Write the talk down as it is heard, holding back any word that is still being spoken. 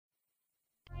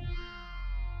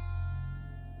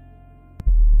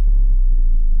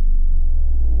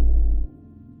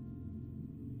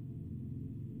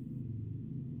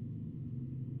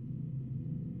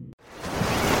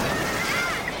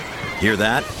Hear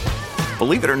that?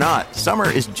 Believe it or not, summer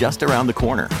is just around the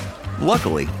corner.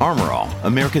 Luckily, Armor All,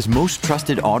 America's most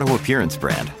trusted auto appearance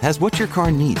brand, has what your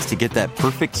car needs to get that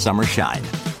perfect summer shine.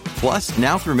 Plus,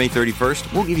 now through May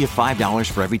 31st, we'll give you $5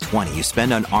 for every $20 you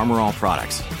spend on Armor All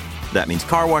products. That means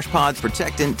car wash pods,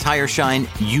 protectant, tire shine,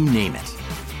 you name it.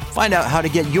 Find out how to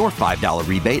get your $5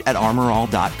 rebate at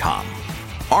armorall.com.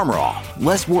 Armor All,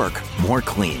 less work, more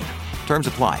clean. Terms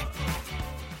apply.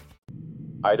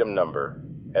 Item number,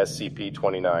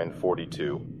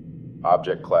 SCP-2942.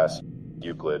 Object Class,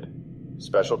 Euclid.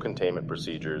 Special Containment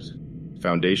Procedures.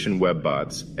 Foundation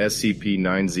WebBots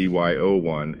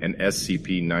SCP-9ZY01 and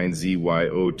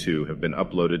SCP-9ZY02 have been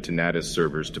uploaded to Natus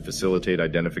servers to facilitate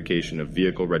identification of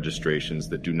vehicle registrations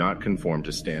that do not conform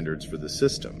to standards for the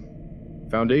system.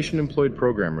 Foundation-employed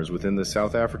programmers within the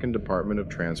South African Department of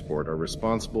Transport are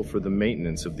responsible for the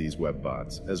maintenance of these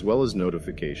WebBots, as well as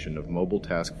notification of Mobile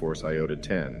Task Force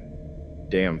IOTA-10,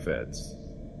 DAMFEDS.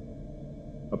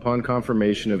 Upon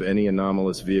confirmation of any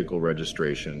anomalous vehicle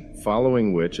registration,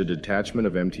 following which a detachment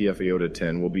of MTF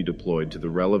IOTA-10 will be deployed to the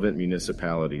relevant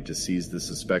municipality to seize the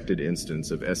suspected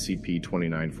instance of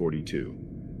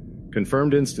SCP-2942.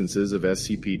 Confirmed instances of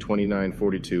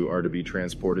SCP-2942 are to be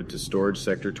transported to Storage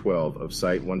Sector 12 of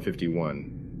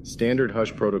Site-151. Standard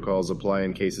hush protocols apply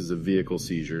in cases of vehicle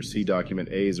seizure. See Document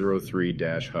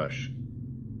A03-Hush.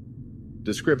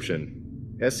 Description: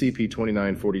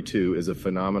 SCP-2942 is a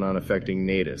phenomenon affecting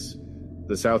NATIS,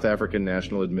 the South African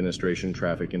National Administration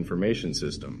Traffic Information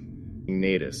System.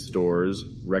 NATIS stores,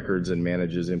 records, and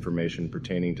manages information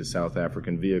pertaining to South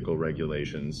African vehicle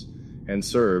regulations and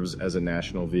serves as a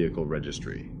national vehicle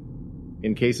registry.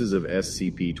 In cases of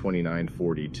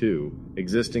SCP-2942,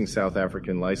 existing South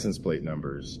African license plate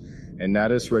numbers and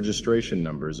NATIS registration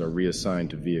numbers are reassigned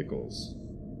to vehicles.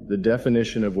 The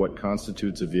definition of what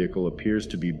constitutes a vehicle appears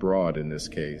to be broad in this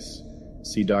case.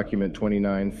 See Document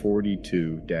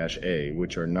 2942-A,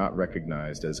 which are not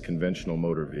recognized as conventional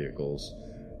motor vehicles,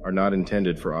 are not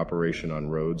intended for operation on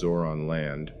roads or on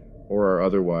land, or are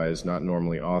otherwise not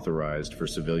normally authorized for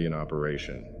civilian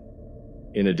operation.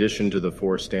 In addition to the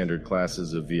 4 standard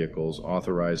classes of vehicles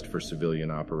authorized for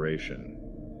civilian operation.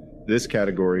 This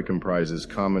category comprises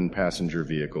common passenger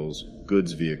vehicles,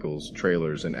 goods vehicles,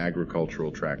 trailers, and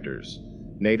agricultural tractors.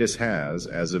 NATIS has,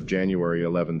 as of January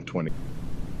 11, 2020,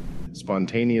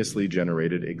 spontaneously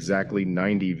generated exactly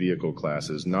 90 vehicle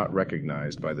classes not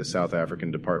recognized by the South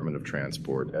African Department of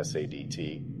Transport,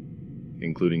 SADT,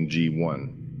 including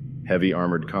G1, Heavy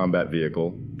Armored Combat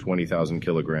Vehicle, 20,000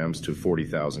 kilograms to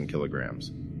 40,000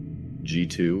 kilograms.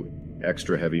 G2,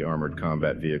 Extra Heavy Armored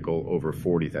Combat Vehicle, over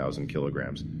 40,000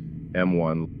 kilograms.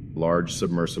 M1, Large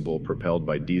Submersible propelled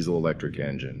by diesel-electric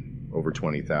engine, over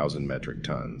 20,000 metric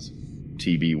tons.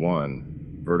 TB1,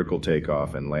 Vertical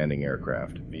Takeoff and Landing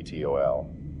Aircraft, VTOL.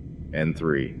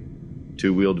 N3,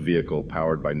 Two-wheeled vehicle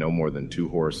powered by no more than 2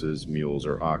 horses, mules,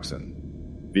 or oxen.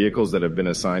 Vehicles that have been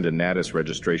assigned a NATIS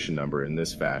registration number in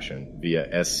this fashion, via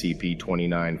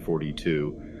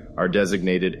SCP-2942, are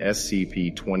designated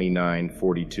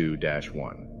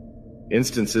SCP-2942-1.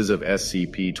 Instances of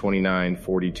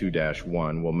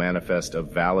SCP-2942-1 will manifest a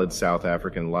valid South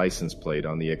African license plate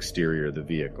on the exterior of the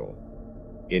vehicle.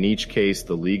 In each case,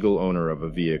 the legal owner of a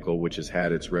vehicle which has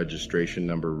had its registration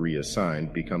number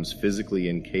reassigned becomes physically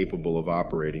incapable of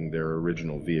operating their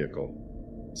original vehicle.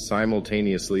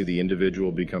 Simultaneously, the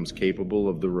individual becomes capable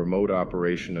of the remote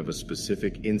operation of a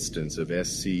specific instance of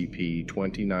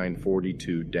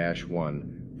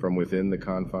SCP-2942-1 from within the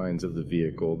confines of the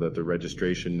vehicle that the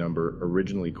registration number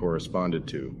originally corresponded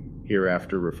to,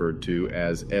 hereafter referred to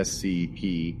as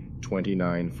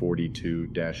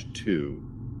SCP-2942-2.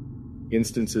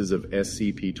 Instances of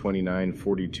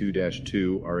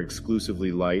SCP-2942-2 are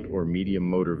exclusively light or medium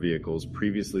motor vehicles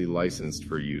previously licensed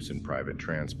for use in private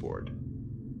transport.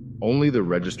 Only the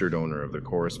registered owner of the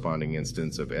corresponding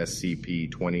instance of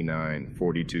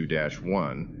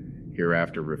SCP-2942-1,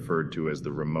 hereafter referred to as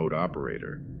the remote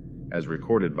operator, as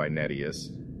recorded by NETIUS,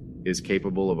 is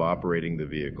capable of operating the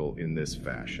vehicle in this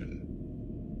fashion.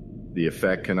 The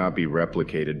effect cannot be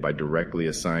replicated by directly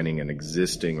assigning an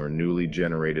existing or newly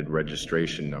generated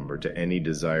registration number to any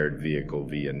desired vehicle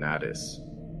via NATIS.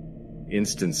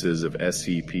 Instances of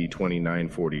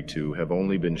SCP-2942 have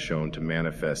only been shown to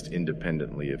manifest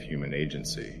independently of human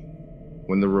agency.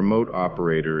 When the remote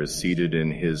operator is seated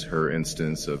in his/her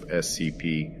instance of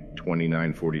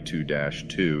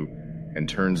SCP-2942-2 and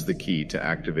turns the key to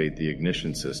activate the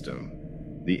ignition system,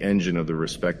 the engine of the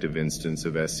respective instance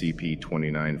of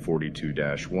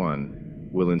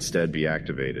SCP-2942-1 will instead be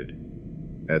activated.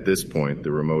 At this point,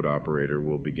 the remote operator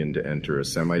will begin to enter a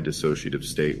semi-dissociative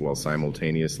state while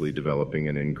simultaneously developing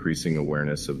an increasing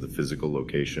awareness of the physical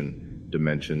location,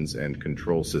 dimensions, and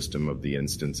control system of the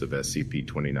instance of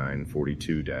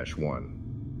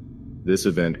SCP-2942-1. This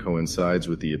event coincides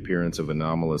with the appearance of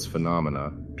anomalous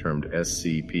phenomena termed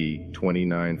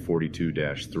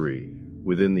SCP-2942-3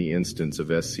 within the instance of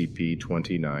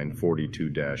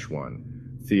SCP-2942-1,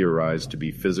 theorized to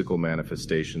be physical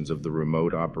manifestations of the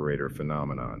remote operator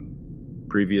phenomenon.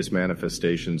 Previous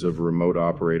manifestations of remote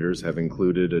operators have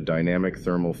included a dynamic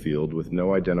thermal field with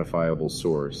no identifiable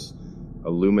source,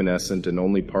 a luminescent and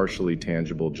only partially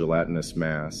tangible gelatinous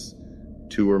mass,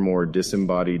 2 or more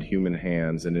disembodied human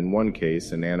hands, and in one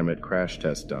case, an animate crash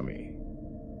test dummy.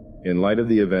 In light of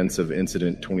the events of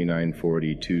Incident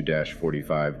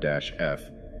 2942-45-F,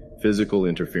 physical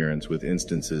interference with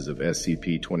instances of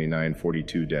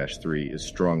SCP-2942-3 is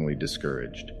strongly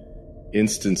discouraged.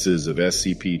 Instances of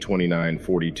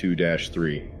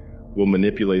SCP-2942-3 will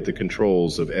manipulate the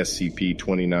controls of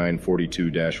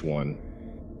SCP-2942-1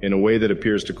 in a way that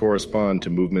appears to correspond to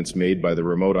movements made by the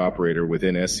remote operator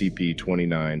within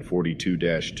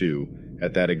SCP-2942-2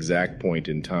 at that exact point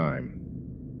in time.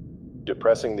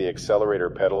 Depressing the accelerator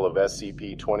pedal of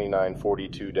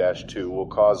SCP-2942-2 will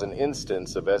cause an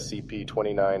instance of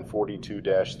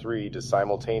SCP-2942-3 to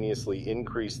simultaneously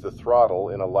increase the throttle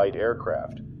in a light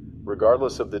aircraft,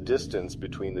 regardless of the distance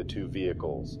between the two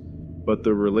vehicles. But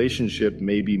the relationship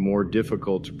may be more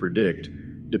difficult to predict,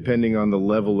 depending on the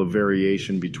level of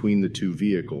variation between the two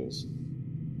vehicles.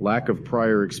 Lack of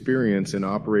prior experience in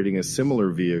operating a similar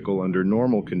vehicle under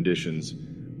normal conditions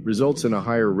results in a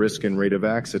higher risk and rate of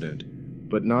accident,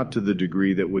 but not to the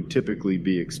degree that would typically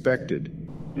be expected.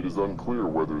 It is unclear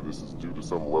whether this is due to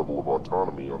some level of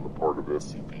autonomy on the part of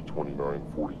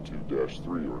SCP-2942-3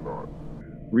 or not.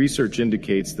 Research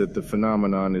indicates that the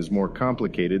phenomenon is more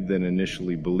complicated than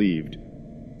initially believed.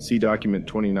 See Document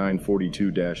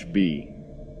 2942-B.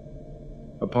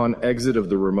 Upon exit of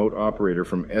the remote operator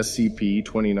from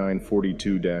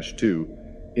SCP-2942-2,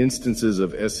 instances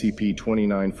of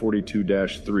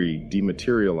SCP-2942-3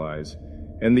 dematerialize,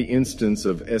 and the instance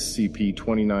of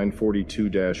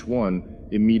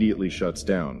SCP-2942-1 immediately shuts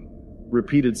down.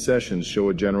 Repeated sessions show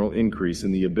a general increase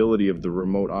in the ability of the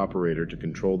remote operator to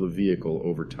control the vehicle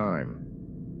over time.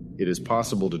 It is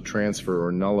possible to transfer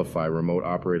or nullify remote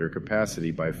operator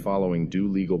capacity by following due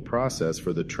legal process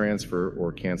for the transfer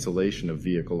or cancellation of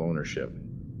vehicle ownership.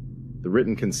 The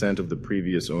written consent of the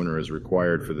previous owner is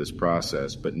required for this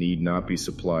process, but need not be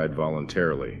supplied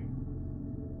voluntarily.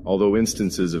 Although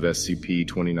instances of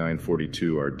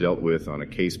SCP-2942 are dealt with on a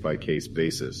case-by-case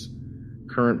basis,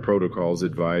 current protocols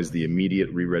advise the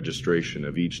immediate re-registration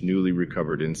of each newly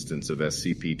recovered instance of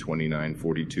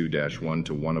SCP-2942-1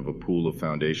 to one of a pool of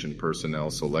Foundation personnel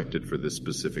selected for this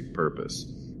specific purpose.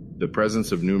 The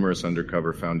presence of numerous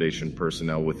undercover Foundation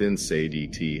personnel within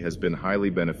SADT has been highly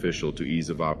beneficial to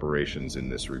ease of operations in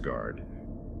this regard.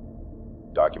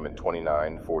 Document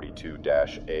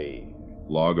 2942-A.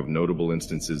 Log of notable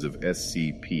instances of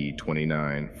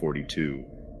SCP-2942.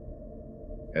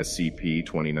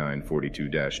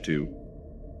 SCP-2942-2,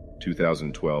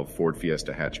 2012 Ford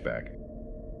Fiesta hatchback.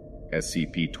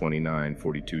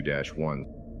 SCP-2942-1,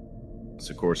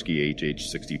 Sikorsky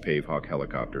HH-60 Pavehawk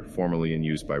helicopter, formerly in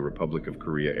use by Republic of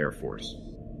Korea Air Force.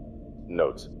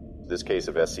 Notes: this case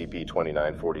of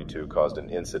SCP-2942 caused an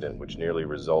incident which nearly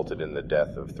resulted in the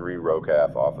death of 3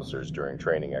 ROCAF officers during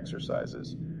training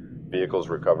exercises. Vehicles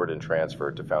recovered and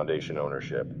transferred to Foundation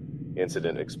ownership.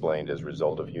 Incident explained as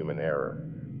result of human error.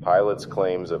 Pilot's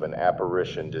claims of an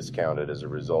apparition discounted as a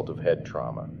result of head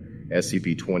trauma.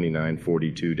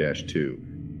 SCP-2942-2,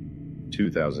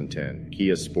 2010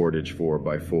 Kia Sportage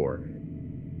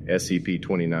 4x4.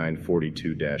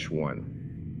 SCP-2942-1,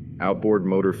 outboard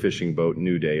motor fishing boat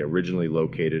New Day, originally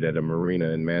located at a marina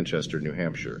in Manchester, New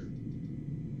Hampshire.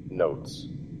 Notes: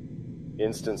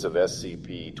 instance of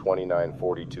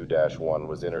SCP-2942-1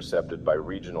 was intercepted by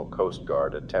Regional Coast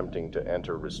Guard attempting to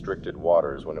enter restricted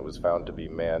waters when it was found to be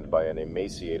manned by an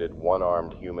emaciated,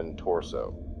 one-armed human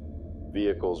torso.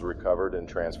 Vehicles recovered and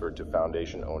transferred to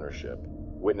Foundation ownership.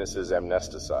 Witnesses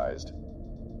amnesticized.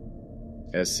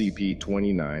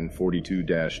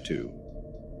 SCP-2942-2,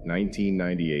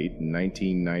 1998 and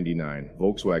 1999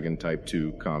 Volkswagen Type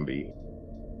II Combi.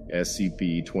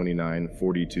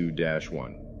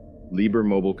 SCP-2942-1, Liebherr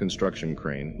Mobile Construction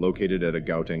Crane, located at a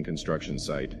Gauteng construction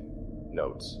site.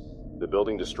 Notes: the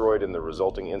building destroyed in the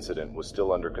resulting incident was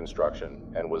still under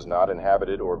construction and was not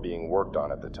inhabited or being worked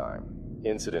on at the time.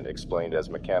 Incident explained as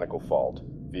mechanical fault.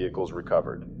 Vehicles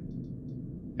recovered.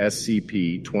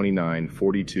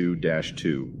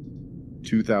 SCP-2942-2,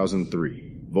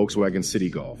 2003 Volkswagen City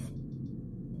Golf.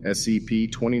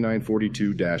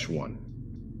 SCP-2942-1.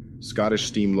 Scottish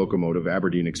Steam Locomotive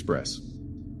Aberdeen Express.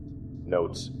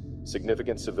 Notes: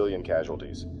 significant civilian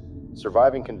casualties.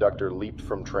 Surviving conductor leaped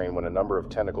from train when a number of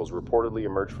tentacles reportedly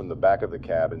emerged from the back of the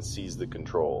cab and seized the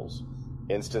controls.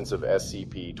 Instance of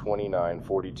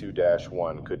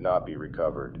SCP-2942-1 could not be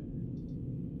recovered.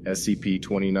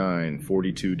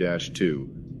 SCP-2942-2.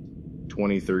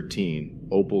 2013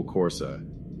 Opel Corsa.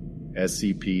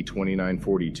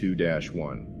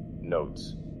 SCP-2942-1.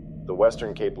 Notes: the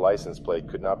Western Cape license plate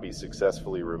could not be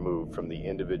successfully removed from the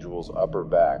individual's upper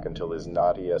back until his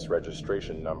NOTIS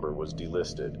registration number was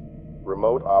delisted.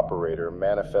 Remote operator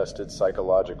manifested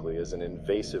psychologically as an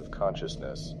invasive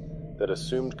consciousness that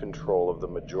assumed control of the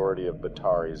majority of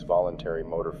Batari's voluntary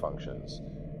motor functions,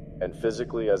 and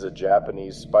physically as a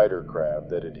Japanese spider crab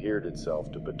that adhered itself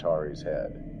to Batari's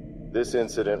head. This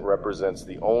incident represents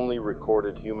the only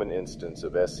recorded human instance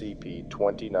of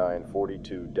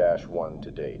SCP-2942-1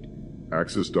 to date.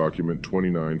 Access Document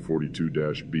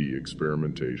 2942-B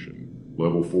Experimentation.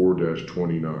 Level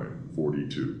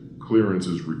 4-2942. Clearance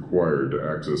is required to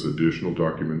access additional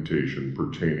documentation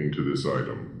pertaining to this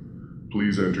item.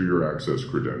 Please enter your access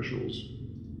credentials.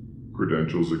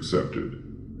 Credentials accepted.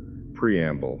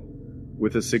 Preamble.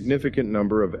 With a significant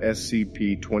number of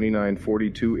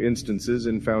SCP-2942 instances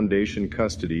in Foundation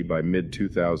custody by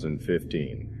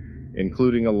mid-2015,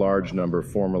 including a large number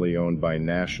formerly owned by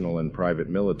national and private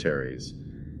militaries,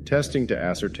 testing to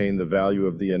ascertain the value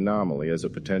of the anomaly as a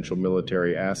potential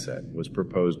military asset was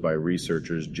proposed by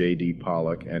researchers J.D.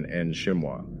 Pollock and N.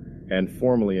 Shimwa, and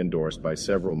formally endorsed by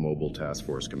several Mobile Task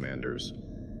Force commanders.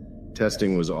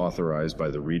 Testing was authorized by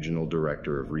the Regional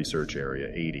Director of Research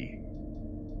Area 80.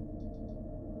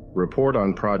 Report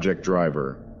on Project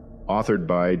Driver, authored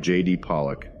by J.D.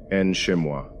 Pollock, N.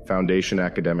 Shimwa, Foundation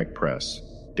Academic Press.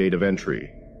 Date of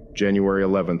entry, January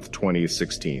 11,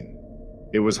 2016.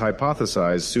 It was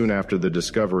hypothesized soon after the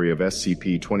discovery of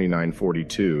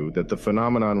SCP-2942 that the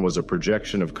phenomenon was a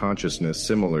projection of consciousness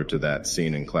similar to that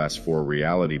seen in Class 4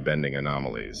 reality-bending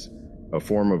anomalies, a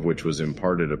form of which was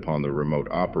imparted upon the remote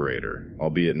operator,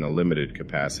 albeit in a limited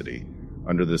capacity,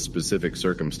 under the specific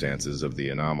circumstances of the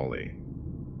anomaly.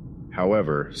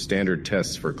 However, standard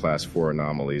tests for Class 4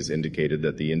 anomalies indicated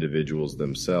that the individuals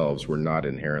themselves were not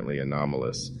inherently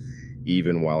anomalous,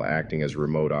 even while acting as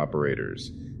remote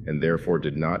operators, and therefore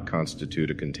did not constitute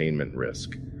a containment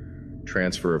risk.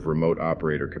 Transfer of remote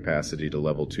operator capacity to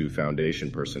Level 2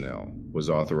 Foundation personnel was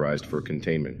authorized for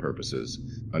containment purposes,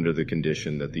 under the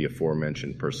condition that the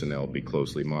aforementioned personnel be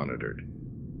closely monitored.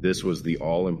 This was the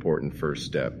all-important first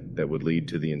step that would lead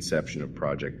to the inception of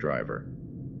Project Driver.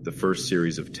 The first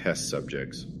series of test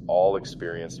subjects, all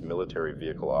experienced military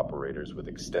vehicle operators with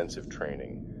extensive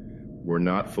training, were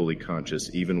not fully conscious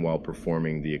even while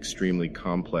performing the extremely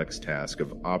complex task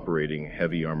of operating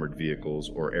heavy armored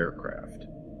vehicles or aircraft.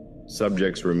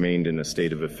 Subjects remained in a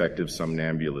state of effective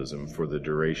somnambulism for the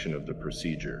duration of the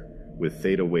procedure, with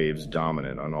theta waves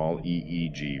dominant on all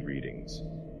EEG readings.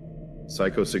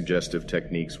 Psychosuggestive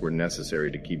techniques were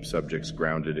necessary to keep subjects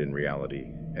grounded in reality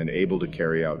and able to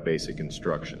carry out basic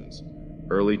instructions.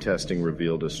 Early testing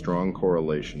revealed a strong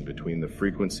correlation between the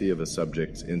frequency of a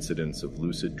subject's incidents of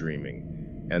lucid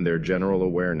dreaming and their general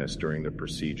awareness during the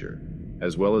procedure,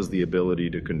 as well as the ability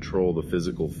to control the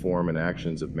physical form and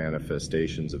actions of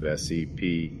manifestations of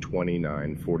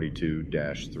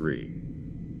SCP-2942-3.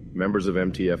 Members of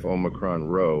MTF Omicron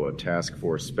Rho, a task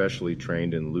force specially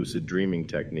trained in lucid dreaming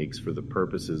techniques for the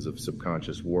purposes of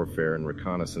subconscious warfare and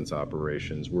reconnaissance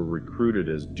operations, were recruited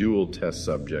as dual test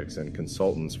subjects and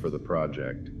consultants for the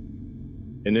project.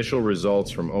 Initial results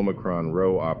from Omicron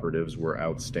Rho operatives were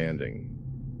outstanding.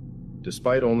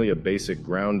 Despite only a basic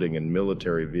grounding in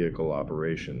military vehicle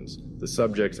operations, the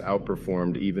subjects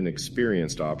outperformed even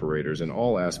experienced operators in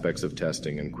all aspects of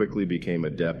testing and quickly became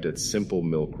adept at simple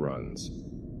milk runs.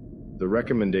 The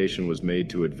recommendation was made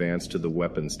to advance to the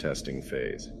weapons testing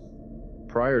phase.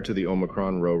 Prior to the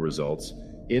Omicron Rho results,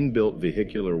 inbuilt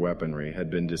vehicular weaponry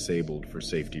had been disabled for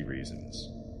safety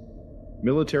reasons.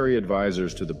 Military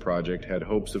advisors to the project had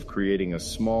hopes of creating a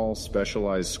small,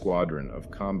 specialized squadron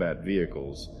of combat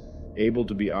vehicles able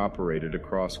to be operated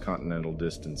across continental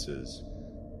distances,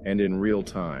 and in real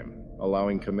time,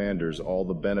 allowing commanders all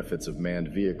the benefits of manned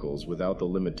vehicles without the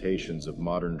limitations of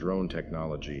modern drone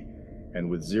technology and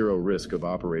with zero risk of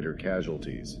operator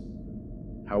casualties.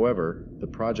 However, the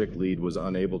project lead was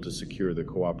unable to secure the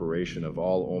cooperation of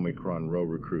all Omicron Rho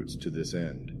recruits to this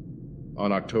end.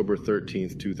 On October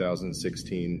 13,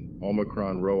 2016,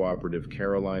 Omicron Rho operative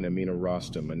Caroline Amina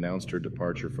Rostam announced her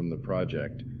departure from the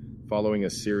project following a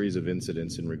series of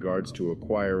incidents in regards to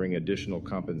acquiring additional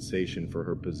compensation for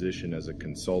her position as a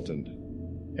consultant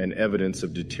and evidence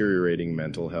of deteriorating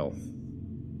mental health.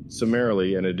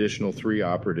 Summarily, an additional 3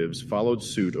 operatives followed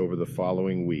suit over the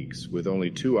following weeks, with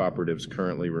only 2 operatives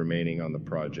currently remaining on the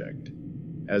project.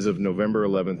 As of November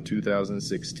 11,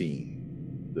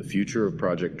 2016, the future of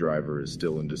Project Driver is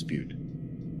still in dispute.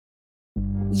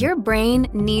 Your brain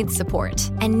needs support,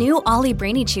 and new Ollie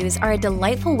Brainy Chews are a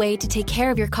delightful way to take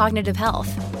care of your cognitive health.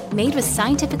 Made with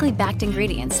scientifically backed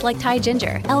ingredients like Thai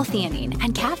ginger, L-theanine,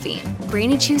 and caffeine,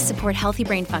 Brainy Chews support healthy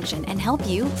brain function and help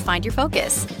you find your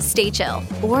focus, stay chill,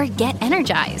 or get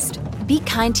energized. Be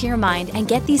kind to your mind and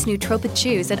get these nootropic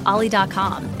chews at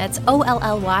ollie.com. That's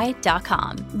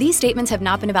OLLY.com. These statements have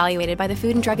not been evaluated by the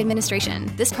Food and Drug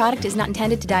Administration. This product is not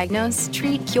intended to diagnose,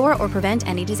 treat, cure, or prevent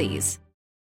any disease.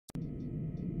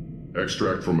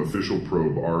 Extract from Official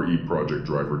Probe RE Project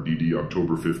Driver DD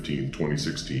October 15,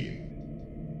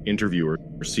 2016. Interviewer,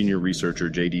 Senior Researcher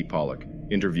J.D. Pollock.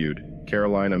 Interviewed,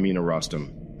 Caroline Amina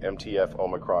Rostam, MTF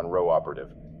Omicron Row Operative,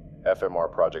 FMR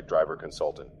Project Driver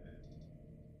Consultant.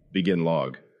 Begin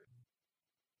log.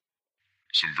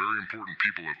 Some very important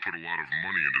people have put a lot of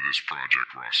money into this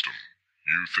project, Rostam.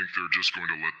 You think they're just going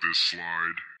to let this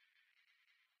slide?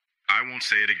 I won't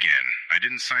say it again. I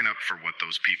didn't sign up for what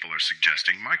those people are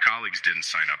suggesting. My colleagues didn't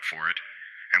sign up for it.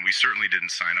 And we certainly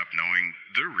didn't sign up knowing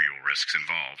the real risks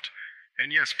involved.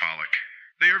 And yes, Pollock,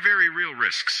 they are very real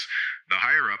risks. The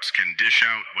higher-ups can dish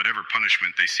out whatever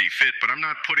punishment they see fit, but I'm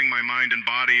not putting my mind and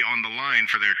body on the line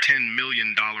for their $10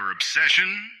 million obsession.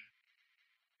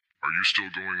 Are you still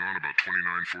going on about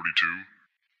 2942?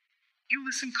 You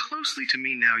listen closely to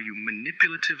me now, you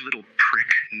manipulative little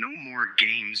prick. No more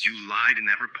games. You lied in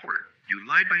that report. You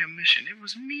lied by omission. It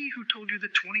was me who told you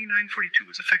that 2942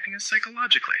 was affecting us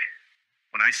psychologically.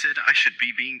 When I said I should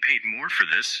be being paid more for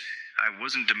this, I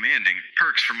wasn't demanding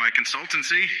perks for my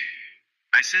consultancy.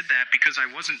 I said that because I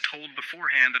wasn't told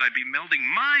beforehand that I'd be melding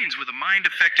minds with a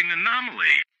mind-affecting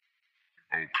anomaly.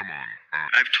 Oh, come on.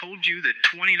 I've told you that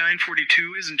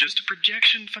 2942 isn't just a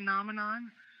projection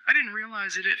phenomenon. I didn't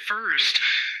realize it at first.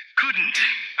 Couldn't.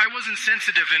 I wasn't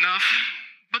sensitive enough.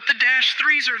 But the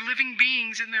 -3s are living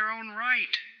beings in their own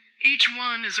right. Each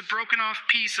one is a broken off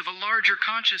piece of a larger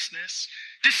consciousness,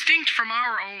 distinct from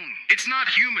our own. It's not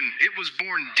human. It was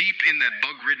born deep in that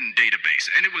bug-ridden database,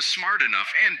 and it was smart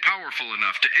enough and powerful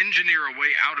enough to engineer a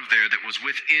way out of there that was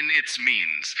within its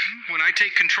means. When I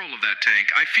take control of that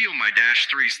tank, I feel my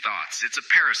 -3's thoughts. It's a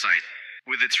parasite,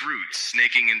 with its roots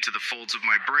snaking into the folds of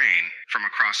my brain from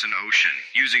across an ocean,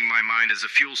 using my mind as a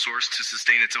fuel source to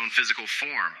sustain its own physical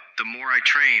form. The more I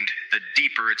trained, the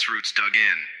deeper its roots dug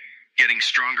in. Getting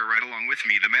stronger right along with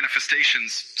me, the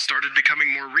manifestations started becoming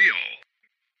more real.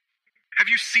 Have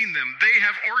you seen them? They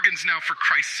have organs now, for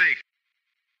Christ's sake.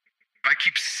 I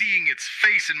keep seeing its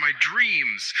face in my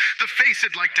dreams. The face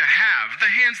I'd like to have. The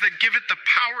hands that give it the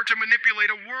power to manipulate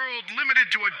a world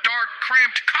limited to a dark,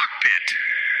 cramped cockpit.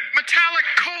 Metallic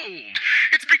cold.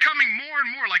 It's becoming more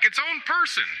and more like its own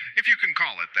person, if you can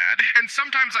call it that. And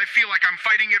sometimes I feel like I'm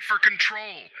fighting it for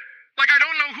control. Like I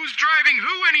don't know who's driving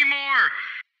who anymore.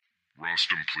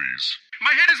 Rostam, please.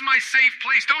 My head is my safe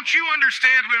place. Don't you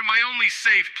understand? We're my only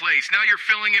safe place. Now you're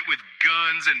filling it with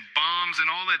guns and bombs, and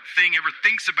all that thing ever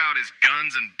thinks about is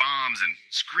guns and bombs and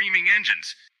screaming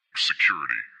engines.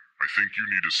 Security. I think you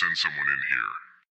need to send someone in here.